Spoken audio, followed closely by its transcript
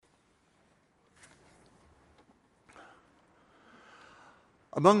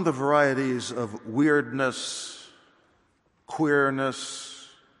Among the varieties of weirdness, queerness,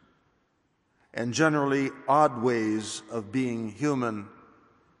 and generally odd ways of being human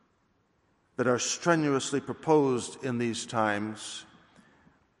that are strenuously proposed in these times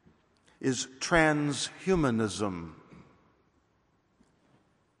is transhumanism.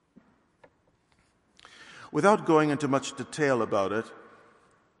 Without going into much detail about it,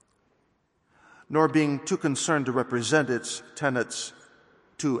 nor being too concerned to represent its tenets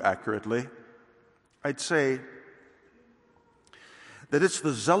too accurately, I'd say that it's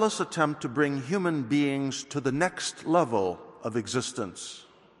the zealous attempt to bring human beings to the next level of existence,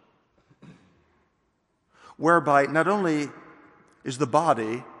 whereby not only is the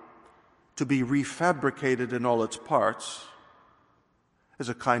body to be refabricated in all its parts as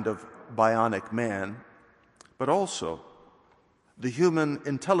a kind of bionic man, but also the human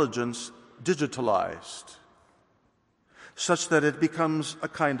intelligence digitalized, such that it becomes a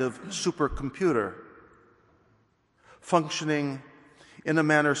kind of supercomputer, functioning in a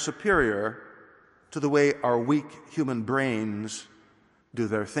manner superior to the way our weak human brains do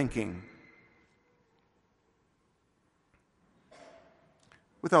their thinking.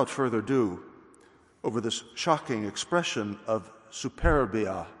 Without further ado, over this shocking expression of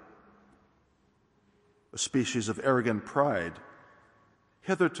superbia, a species of arrogant pride,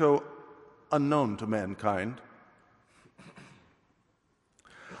 hitherto unknown to mankind,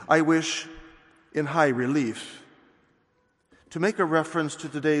 I wish, in high relief, to make a reference to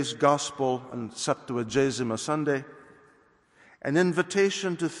today's Gospel on Septuagesima Sunday, an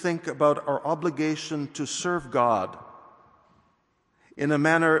invitation to think about our obligation to serve God in a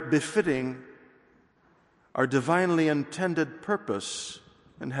manner befitting our divinely intended purpose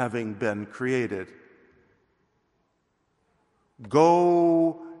in having been created.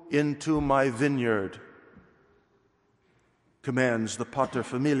 Go into my vineyard, commands the pater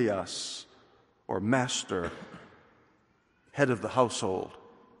familias, or master, head of the household.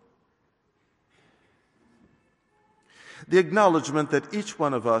 The acknowledgement that each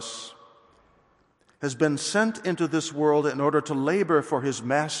one of us has been sent into this world in order to labor for his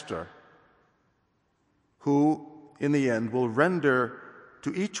master, who, in the end, will render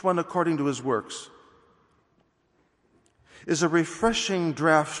to each one according to his works, is a refreshing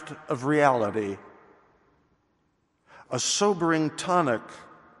draught of reality, a sobering tonic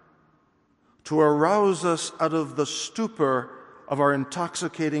to arouse us out of the stupor of our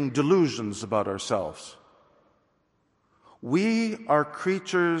intoxicating delusions about ourselves. We are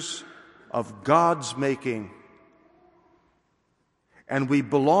creatures of God's making, and we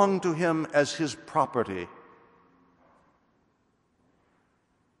belong to Him as His property.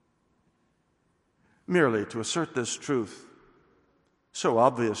 Merely to assert this truth, so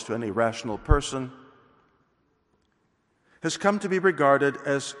obvious to any rational person, has come to be regarded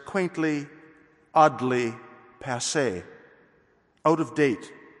as quaintly, oddly passé, out of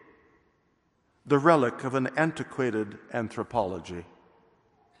date, the relic of an antiquated anthropology.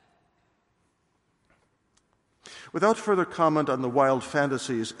 Without further comment on the wild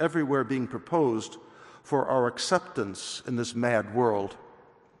fantasies everywhere being proposed for our acceptance in this mad world,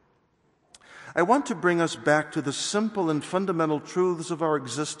 I want to bring us back to the simple and fundamental truths of our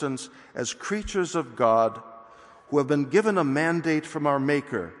existence as creatures of God who have been given a mandate from our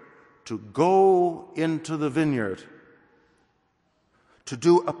Maker to go into the vineyard, to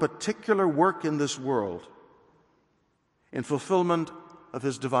do a particular work in this world in fulfillment of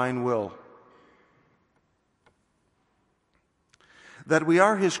His divine will. That we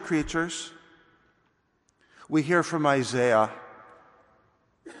are His creatures, we hear from Isaiah,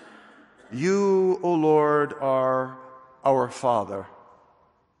 "You, O Lord, are our Father.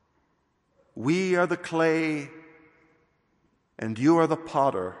 We are the clay, and you are the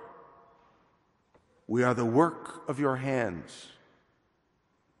potter. We are the work of your hands."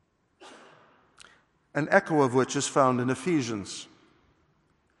 An echo of which is found in Ephesians.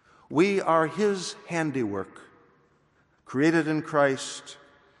 We are His handiwork, created in Christ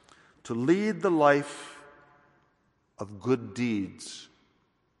to lead the life of good deeds.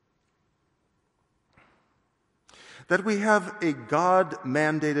 That we have a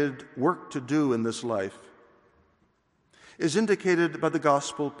God-mandated work to do in this life is indicated by the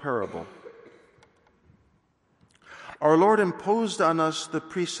gospel parable. Our Lord imposed on us the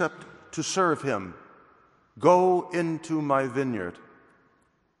precept to serve Him. Go into my vineyard.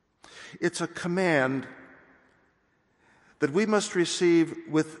 It's a command that we must receive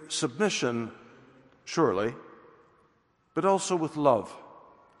with submission, surely, but also with love.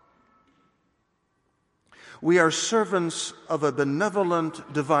 We are servants of a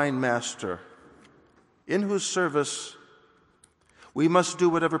benevolent divine master, in whose service We must do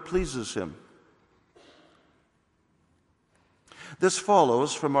whatever pleases him. This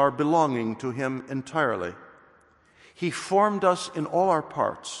follows from our belonging to him entirely. He formed us in all our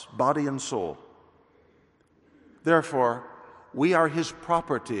parts, body and soul. Therefore, we are his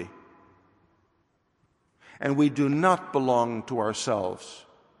property, and we do not belong to ourselves.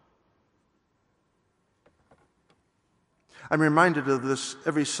 I'm reminded of this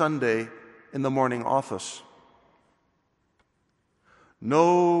every Sunday in the morning office.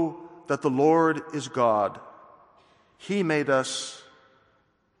 Know that the Lord is God. He made us,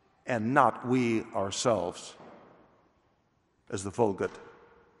 and not we ourselves, as the Vulgate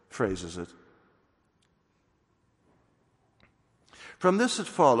phrases it. From this it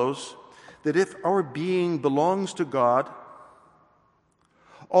follows that if our being belongs to God,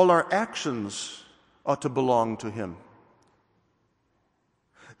 all our actions ought to belong to him,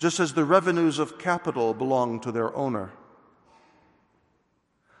 just as the revenues of capital belong to their owner.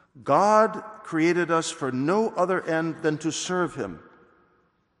 God created us for no other end than to serve him,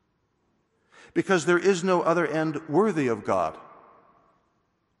 because there is no other end worthy of God.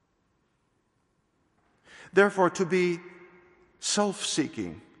 Therefore, to be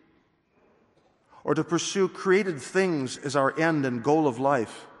self-seeking or to pursue created things as our end and goal of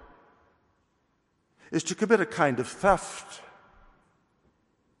life is to commit a kind of theft.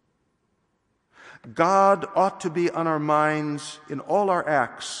 God ought to be on our minds in all our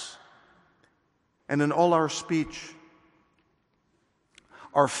acts and in all our speech.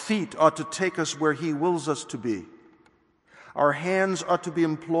 Our feet ought to take us where he wills us to be. Our hands ought to be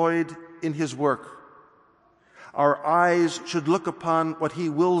employed in his work. Our eyes should look upon what he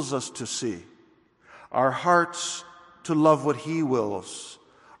wills us to see. Our hearts to love what he wills.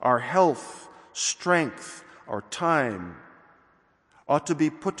 Our health, strength, our time ought to be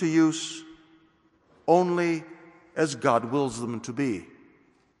put to use only as God wills them to be.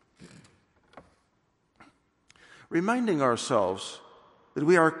 Reminding ourselves that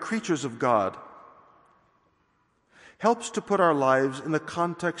we are creatures of God helps to put our lives in the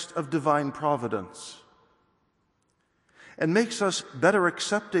context of divine providence and makes us better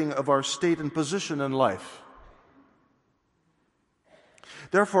accepting of our state and position in life.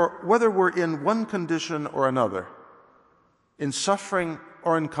 Therefore, whether we're in one condition or another, in suffering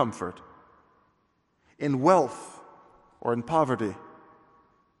or in comfort, in wealth or in poverty,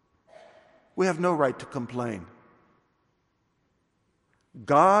 we have no right to complain.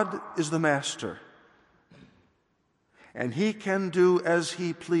 God is the master, and he can do as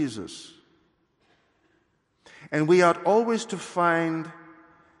he pleases. And we ought always to find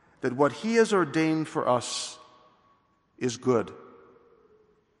that what he has ordained for us is good.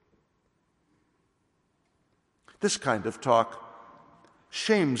 This kind of talk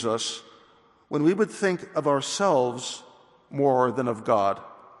shames us when we would think of ourselves more than of God,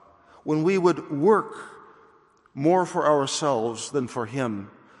 when we would work more for ourselves than for him,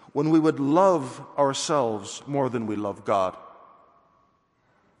 when we would love ourselves more than we love God.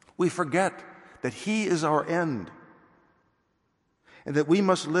 We forget that he is our end and that we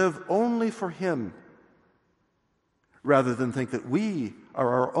must live only for him rather than think that we are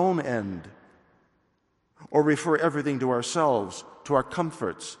our own end or refer everything to ourselves, to our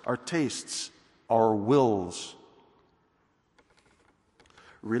comforts, our tastes, our wills.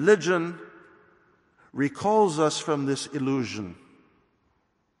 Religion recalls us from this illusion.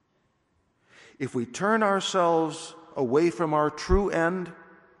 If we turn ourselves away from our true end,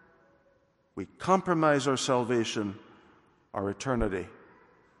 we compromise our salvation, our eternity.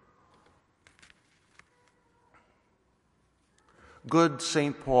 Good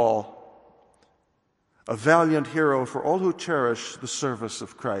St. Paul, a valiant hero for all who cherish the service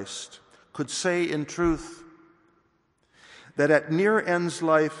of Christ, could say in truth that at near end's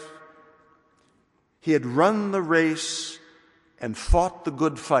life he had run the race and fought the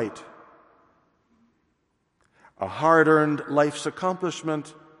good fight, a hard-earned life's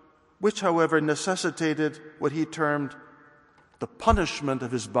accomplishment, which, however, necessitated what he termed the punishment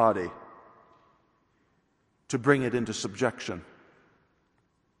of his body to bring it into subjection.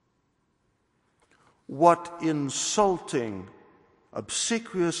 What insulting,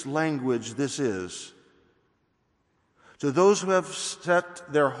 obsequious language this is to those who have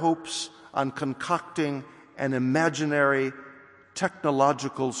set their hopes on concocting an imaginary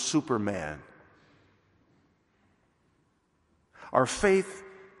technological Superman. Our faith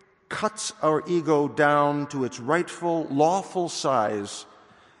cuts our ego down to its rightful, lawful size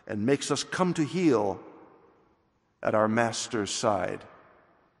and makes us come to heel at our Master's side.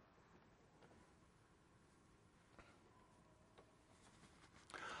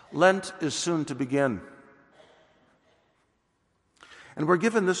 Lent is soon to begin. And we're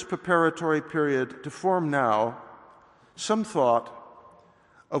given this preparatory period to form now some thought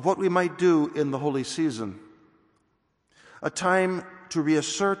of what we might do in the holy season, a time to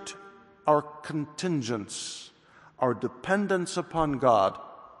reassert our contingence, our dependence upon God,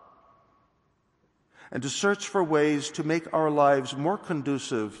 and to search for ways to make our lives more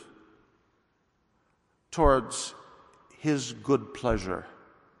conducive towards His good pleasure.